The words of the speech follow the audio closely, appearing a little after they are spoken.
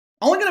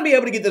Only going to be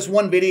able to get this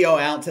one video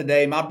out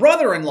today. My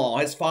brother-in-law,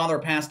 his father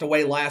passed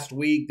away last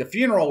week. The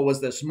funeral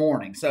was this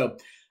morning. So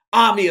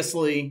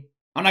obviously,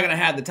 I'm not going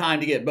to have the time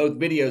to get both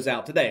videos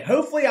out today.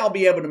 Hopefully, I'll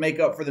be able to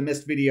make up for the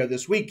missed video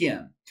this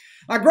weekend.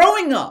 Now,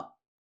 growing up,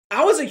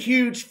 I was a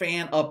huge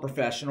fan of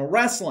professional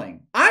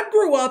wrestling. I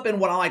grew up in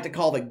what I like to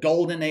call the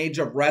golden age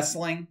of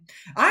wrestling.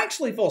 I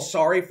actually feel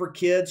sorry for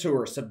kids who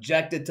are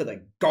subjected to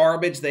the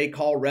garbage they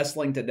call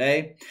wrestling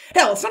today.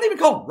 Hell, it's not even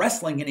called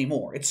wrestling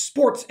anymore. It's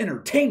sports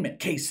entertainment,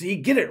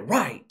 KC. Get it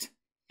right.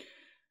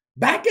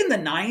 Back in the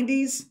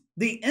 90s,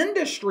 the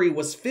industry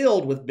was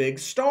filled with big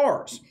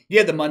stars. You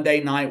had the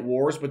Monday Night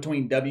Wars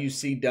between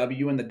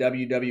WCW and the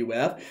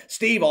WWF.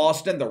 Steve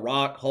Austin, The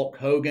Rock, Hulk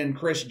Hogan,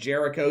 Chris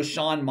Jericho,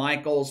 Shawn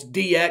Michaels,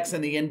 DX,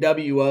 and the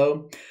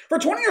NWO. For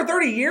 20 or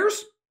 30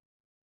 years,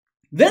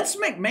 Vince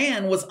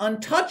McMahon was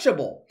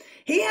untouchable.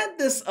 He had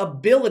this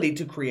ability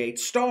to create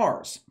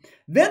stars.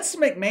 Vince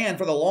McMahon,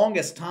 for the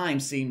longest time,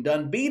 seemed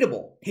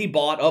unbeatable. He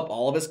bought up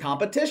all of his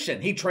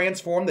competition. He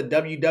transformed the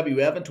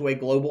WWF into a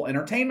global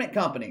entertainment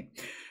company.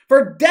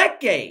 For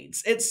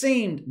decades, it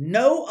seemed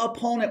no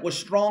opponent was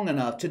strong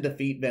enough to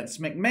defeat Vince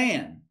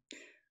McMahon.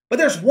 But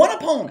there's one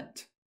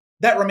opponent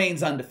that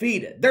remains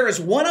undefeated. There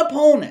is one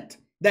opponent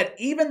that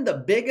even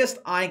the biggest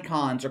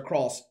icons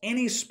across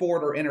any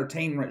sport or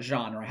entertainment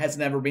genre has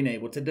never been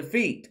able to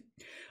defeat.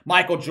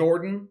 Michael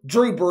Jordan,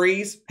 Drew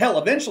Brees, hell,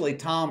 eventually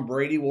Tom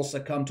Brady will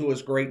succumb to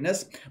his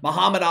greatness,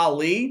 Muhammad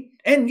Ali,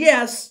 and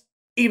yes,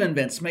 even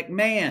Vince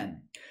McMahon.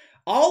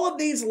 All of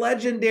these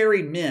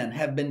legendary men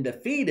have been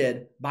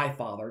defeated by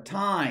Father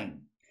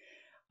Time.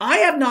 I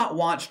have not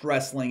watched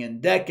wrestling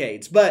in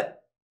decades, but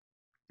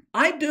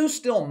I do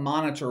still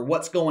monitor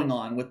what's going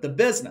on with the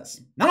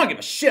business. I don't give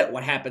a shit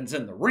what happens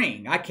in the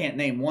ring. I can't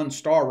name one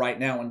star right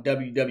now in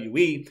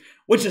WWE,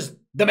 which is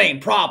the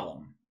main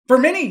problem. For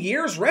many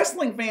years,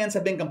 wrestling fans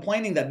have been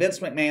complaining that Vince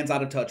McMahon's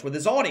out of touch with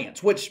his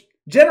audience, which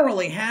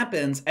generally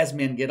happens as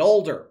men get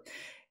older.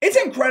 It's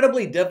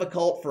incredibly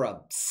difficult for a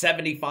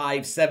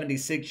 75,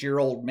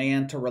 76-year-old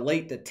man to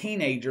relate to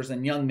teenagers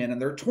and young men in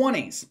their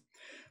 20s.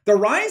 The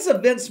rise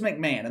of Vince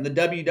McMahon and the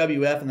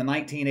WWF in the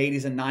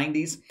 1980s and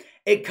 90s,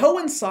 it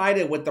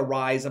coincided with the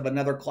rise of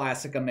another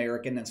classic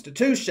American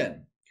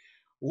institution,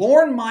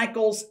 Lorne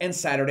Michaels and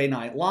Saturday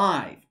Night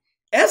Live.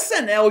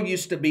 SNL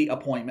used to be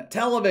appointment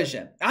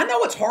television. I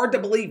know it's hard to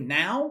believe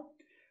now,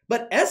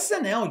 but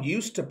SNL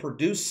used to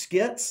produce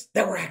skits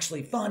that were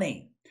actually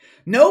funny.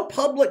 No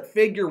public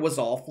figure was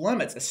off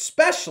limits,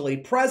 especially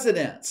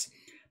presidents.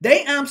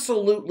 They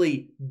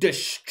absolutely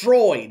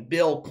destroyed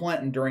Bill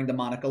Clinton during the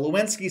Monica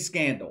Lewinsky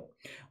scandal.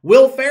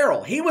 Will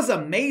Ferrell, he was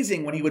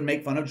amazing when he would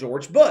make fun of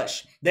George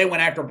Bush. They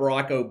went after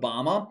Barack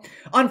Obama.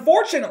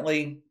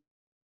 Unfortunately,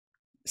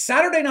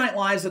 Saturday Night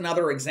Live is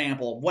another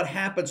example of what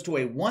happens to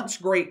a once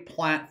great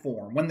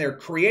platform when their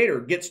creator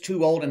gets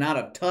too old and out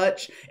of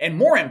touch, and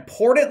more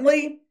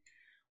importantly,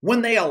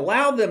 when they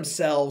allow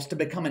themselves to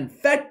become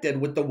infected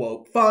with the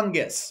woke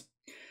fungus.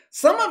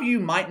 Some of you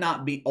might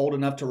not be old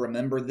enough to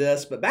remember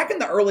this, but back in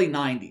the early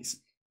 90s,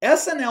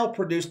 SNL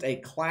produced a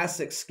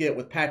classic skit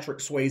with Patrick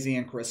Swayze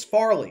and Chris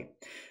Farley.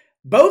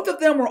 Both of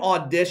them were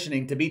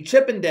auditioning to be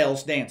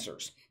Chippendales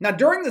dancers. Now,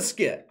 during the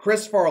skit,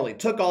 Chris Farley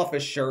took off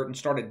his shirt and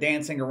started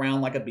dancing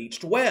around like a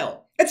beached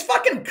whale. It's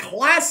fucking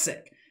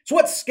classic. It's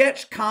what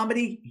sketch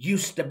comedy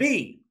used to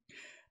be.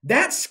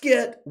 That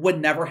skit would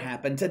never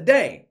happen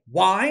today.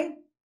 Why?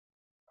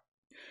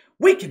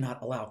 We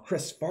cannot allow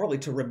Chris Farley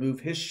to remove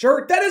his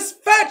shirt. That is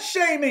fat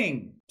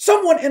shaming.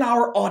 Someone in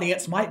our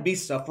audience might be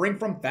suffering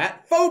from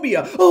fat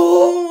phobia.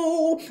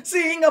 Oh,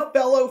 seeing a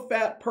fellow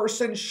fat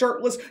person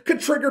shirtless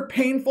could trigger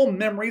painful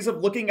memories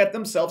of looking at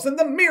themselves in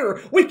the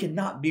mirror. We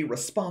cannot be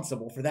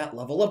responsible for that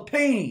level of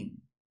pain.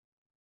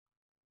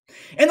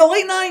 In the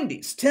late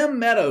 90s, Tim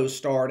Meadows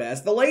starred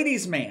as the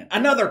Ladies' Man,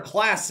 another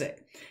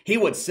classic. He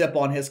would sip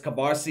on his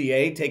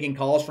Cavassier, taking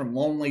calls from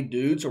lonely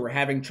dudes who were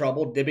having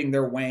trouble dipping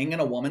their wang in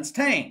a woman's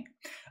tank.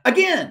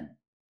 Again,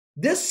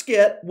 this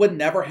skit would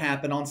never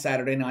happen on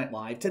Saturday Night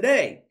Live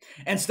today.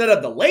 Instead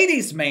of the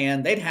Ladies'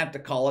 Man, they'd have to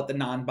call it the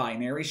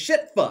non-binary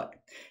shitfuck.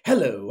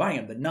 Hello, I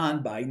am the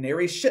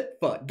non-binary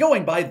shitfuck,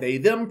 going by they,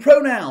 them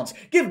pronouns.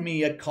 Give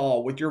me a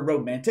call with your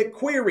romantic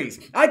queries.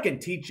 I can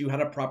teach you how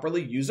to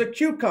properly use a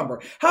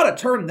cucumber, how to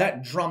turn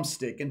that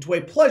drumstick into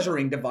a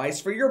pleasuring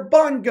device for your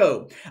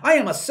bongo. I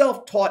am a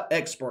self-taught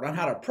expert on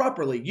how to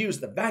properly use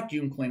the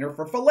vacuum cleaner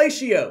for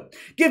fellatio.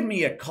 Give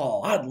me a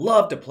call. I'd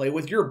love to play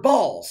with your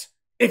balls,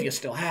 if you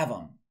still have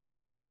them.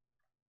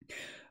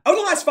 Over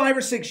the last 5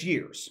 or 6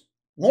 years,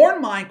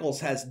 Lorne Michaels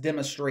has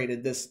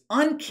demonstrated this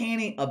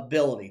uncanny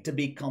ability to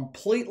be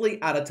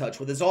completely out of touch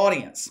with his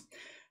audience.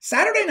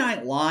 Saturday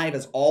Night Live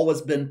has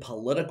always been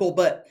political,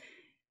 but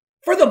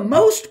for the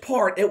most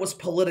part, it was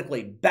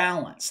politically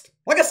balanced.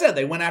 Like I said,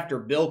 they went after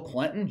Bill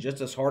Clinton just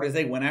as hard as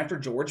they went after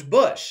George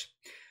Bush.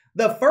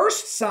 The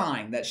first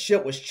sign that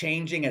shit was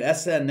changing at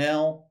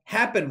SNL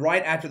happened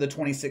right after the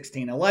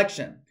 2016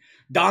 election.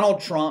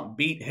 Donald Trump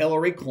beat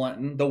Hillary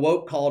Clinton. The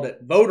woke called it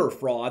voter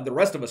fraud. The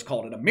rest of us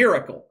called it a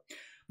miracle.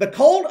 The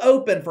cold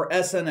open for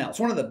SNL is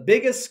one of the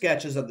biggest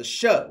sketches of the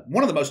show,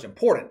 one of the most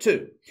important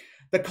too.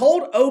 The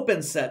cold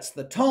open sets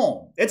the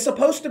tone. It's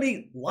supposed to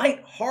be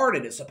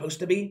lighthearted. It's supposed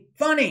to be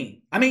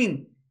funny. I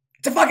mean,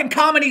 it's a fucking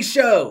comedy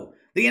show.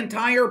 The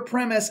entire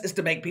premise is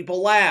to make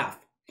people laugh.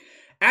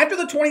 After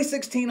the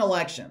 2016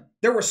 election,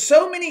 there were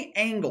so many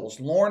angles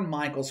Lorne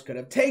Michaels could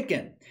have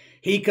taken.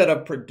 He could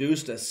have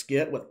produced a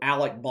skit with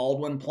Alec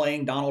Baldwin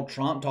playing Donald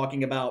Trump,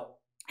 talking about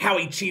how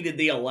he cheated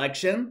the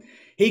election.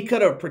 He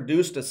could have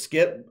produced a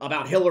skit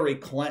about Hillary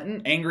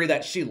Clinton, angry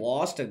that she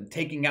lost and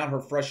taking out her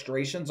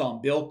frustrations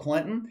on Bill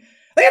Clinton.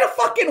 They had a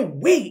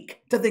fucking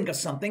week to think of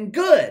something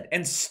good.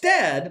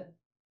 Instead,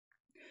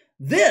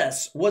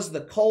 this was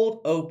the cold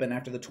open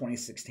after the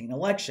 2016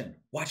 election.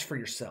 Watch for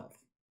yourself.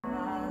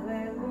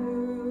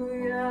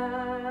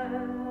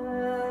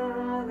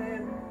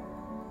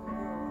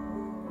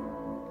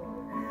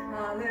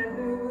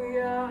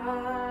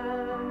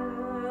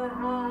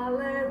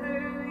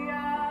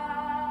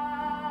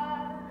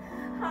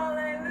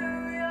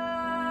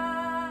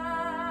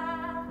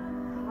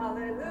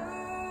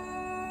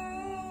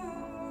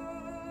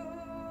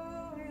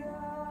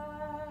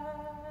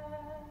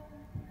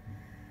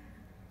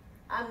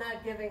 I'm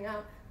not giving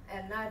up,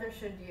 and neither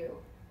should you.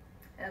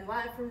 And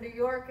live from New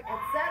York, it's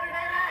Saturday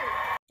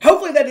night.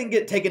 Hopefully that didn't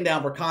get taken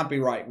down for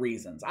copyright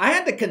reasons. I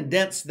had to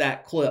condense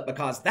that clip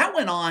because that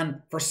went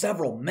on for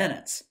several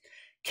minutes.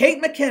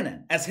 Kate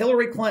McKinnon as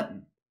Hillary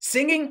Clinton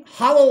singing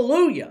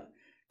Hallelujah,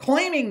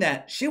 claiming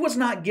that she was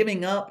not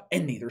giving up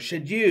and neither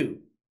should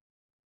you.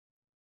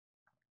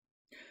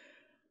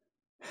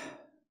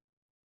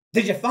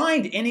 Did you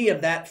find any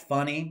of that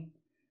funny?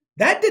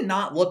 That did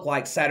not look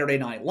like Saturday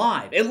Night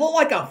Live. It looked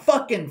like a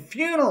fucking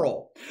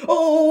funeral.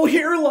 Oh,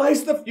 here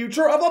lies the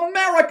future of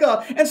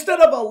America.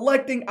 Instead of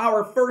electing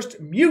our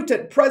first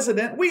mutant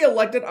president, we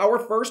elected our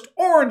first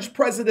orange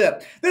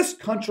president. This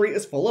country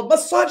is full of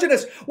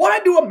misogynists.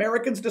 Why do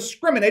Americans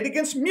discriminate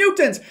against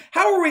mutants?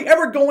 How are we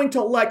ever going to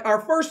elect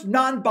our first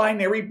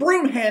non-binary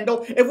broom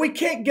handle if we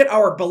can't get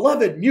our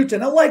beloved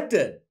mutant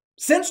elected?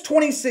 Since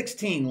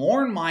 2016,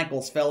 Lorne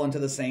Michaels fell into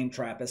the same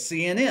trap as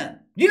CNN.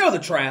 You know the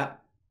trap.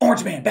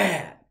 Orange man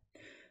bad.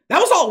 That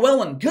was all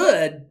well and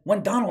good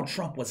when Donald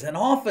Trump was in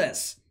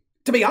office.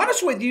 To be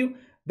honest with you,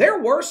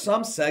 there were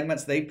some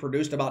segments they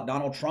produced about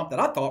Donald Trump that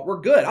I thought were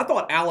good. I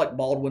thought Alec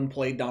Baldwin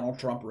played Donald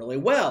Trump really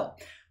well.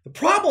 The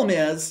problem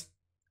is,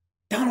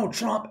 Donald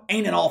Trump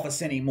ain't in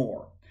office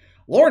anymore.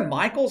 Lorne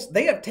Michaels,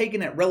 they have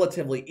taken it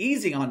relatively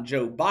easy on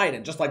Joe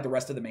Biden, just like the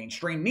rest of the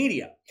mainstream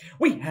media.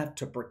 We have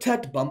to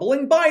protect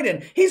bumbling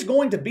Biden. He's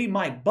going to be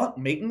my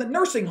bunkmate in the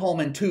nursing home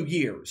in 2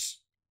 years.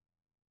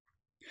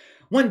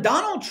 When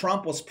Donald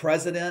Trump was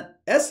president,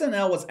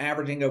 SNL was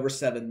averaging over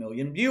 7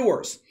 million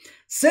viewers.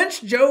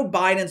 Since Joe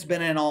Biden's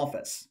been in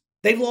office,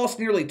 they've lost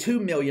nearly 2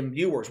 million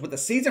viewers, with the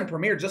season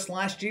premiere just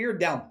last year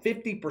down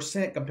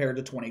 50% compared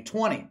to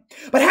 2020.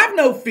 But have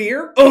no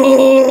fear.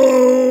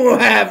 Oh,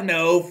 have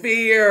no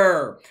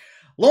fear.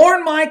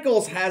 Lorne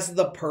Michaels has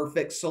the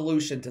perfect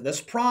solution to this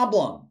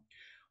problem.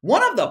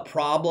 One of the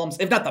problems,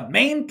 if not the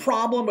main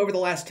problem over the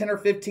last 10 or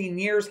 15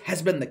 years,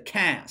 has been the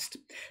cast.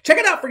 Check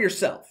it out for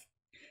yourself.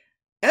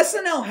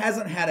 SNL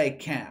hasn't had a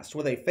cast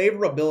with a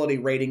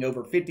favorability rating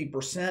over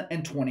 50%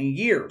 in 20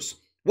 years,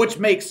 which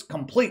makes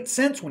complete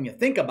sense when you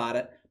think about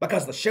it,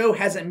 because the show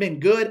hasn't been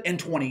good in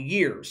 20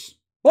 years.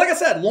 Like I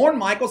said, Lorne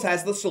Michaels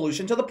has the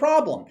solution to the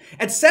problem.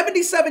 At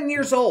 77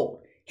 years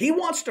old, he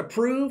wants to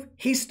prove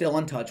he's still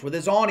in touch with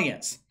his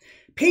audience.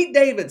 Pete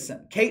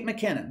Davidson, Kate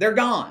McKinnon, they're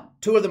gone.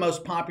 Two of the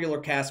most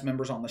popular cast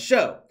members on the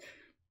show.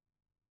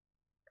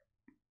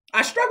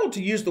 I struggle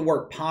to use the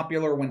word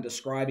popular when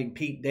describing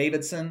Pete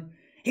Davidson.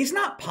 He's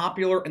not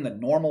popular in the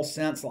normal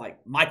sense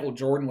like Michael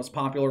Jordan was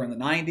popular in the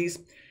 90s.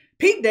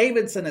 Pete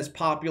Davidson is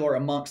popular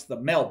amongst the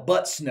male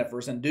butt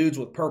sniffers and dudes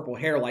with purple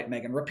hair like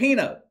Megan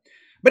Rapinoe.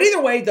 But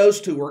either way, those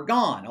two are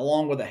gone,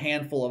 along with a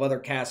handful of other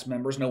cast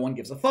members no one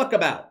gives a fuck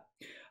about.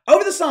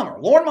 Over the summer,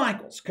 Lorne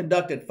Michaels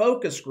conducted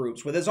focus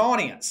groups with his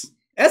audience.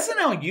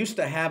 SNL used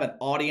to have an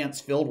audience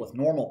filled with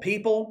normal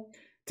people.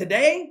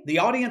 Today, the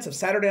audience of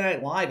Saturday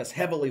Night Live is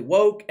heavily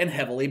woke and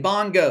heavily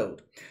bongoed.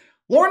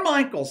 Lorne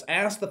Michaels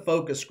asked the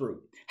focus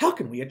group, how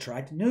can we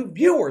attract new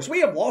viewers? We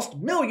have lost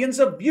millions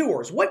of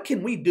viewers. What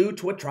can we do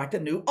to attract a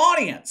new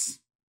audience?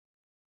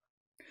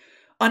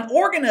 An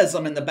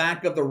organism in the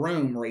back of the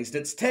room raised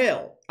its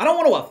tail. I don't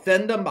want to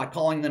offend them by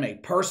calling them a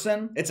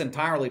person. It's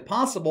entirely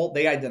possible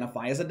they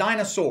identify as a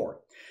dinosaur.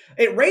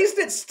 It raised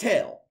its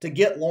tail to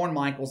get Lorne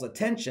Michaels'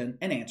 attention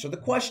and answer the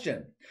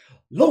question.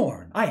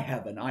 Lorne, I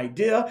have an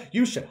idea.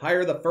 You should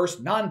hire the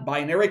first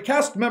non-binary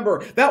cast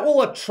member. That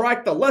will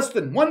attract the less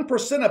than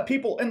 1% of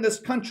people in this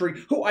country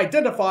who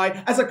identify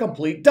as a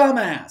complete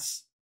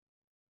dumbass.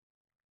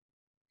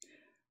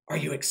 Are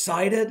you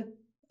excited?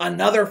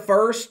 Another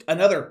first,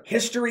 another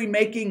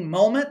history-making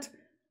moment?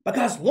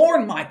 Because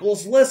Lorne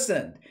Michaels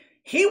listened.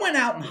 He went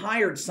out and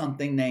hired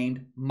something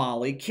named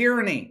Molly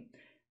Kearney.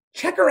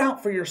 Check her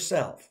out for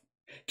yourself.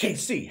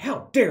 KC,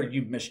 how dare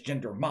you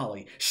misgender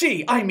Molly?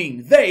 She, I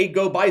mean they,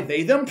 go by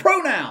they, them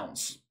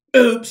pronouns.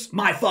 Oops,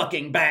 my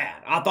fucking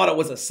bad. I thought it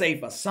was a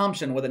safe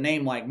assumption with a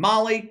name like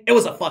Molly. It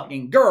was a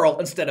fucking girl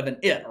instead of an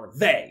it or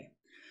they.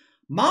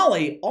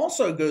 Molly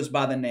also goes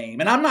by the name,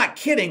 and I'm not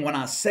kidding when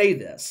I say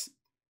this,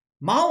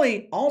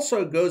 Molly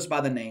also goes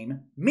by the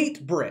name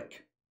Meat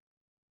Brick.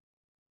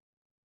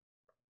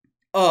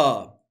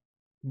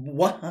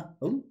 What?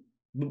 Oh,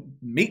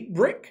 Meat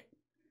Brick?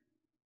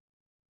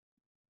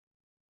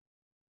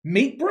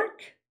 Meat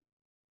Brick?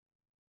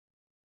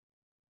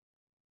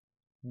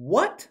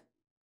 What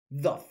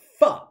the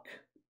fuck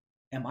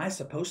am I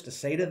supposed to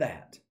say to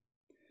that?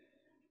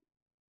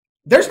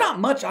 There's not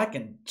much I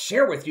can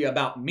share with you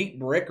about Meat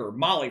Brick, or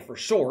Molly for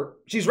short.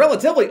 She's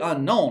relatively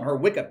unknown. Her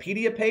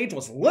Wikipedia page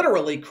was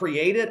literally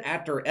created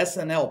after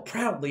SNL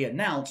proudly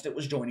announced it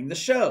was joining the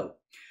show.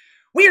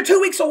 We are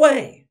 2 weeks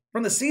away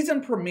from the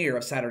season premiere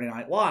of Saturday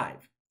Night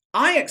Live.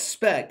 I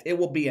expect it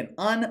will be an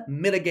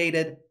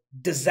unmitigated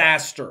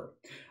disaster.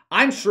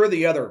 I'm sure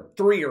the other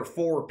 3 or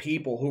 4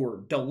 people who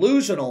are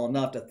delusional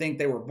enough to think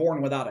they were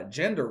born without a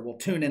gender will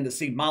tune in to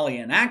see Molly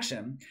in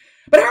action.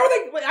 But how are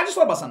they, I just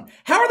thought about something.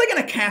 How are they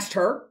going to cast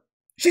her?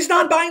 She's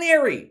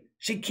non-binary.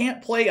 She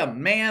can't play a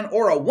man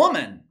or a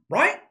woman,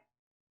 right?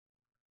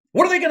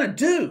 What are they going to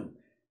do?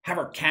 Have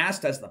her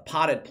cast as the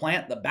potted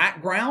plant in the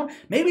background?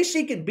 Maybe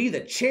she could be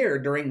the chair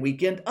during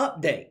Weekend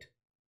Update.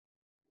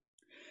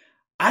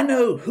 I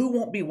know who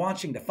won't be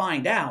watching to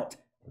find out.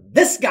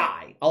 This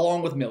guy,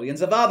 along with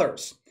millions of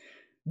others.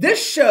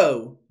 This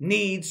show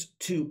needs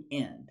to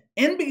end.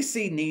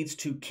 NBC needs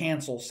to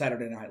cancel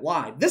Saturday Night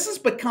Live. This is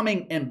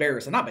becoming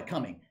embarrassing. Not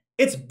becoming.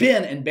 It's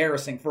been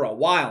embarrassing for a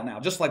while now,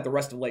 just like the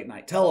rest of late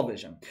night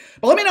television.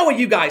 But let me know what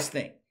you guys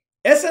think.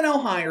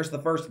 SNL hires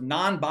the first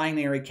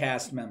non-binary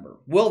cast member.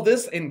 Will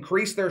this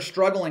increase their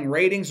struggling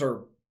ratings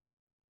or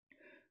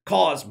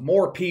cause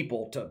more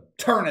people to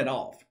turn it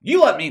off?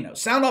 You let me know.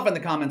 Sound off in the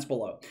comments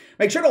below.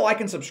 Make sure to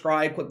like and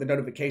subscribe. Click the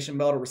notification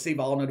bell to receive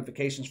all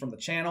notifications from the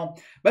channel.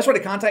 Best way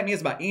to contact me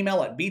is by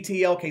email at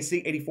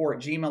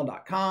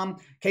btlkc84@gmail.com,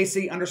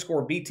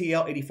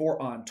 KC_BTL84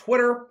 on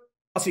Twitter.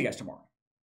 I'll see you guys tomorrow.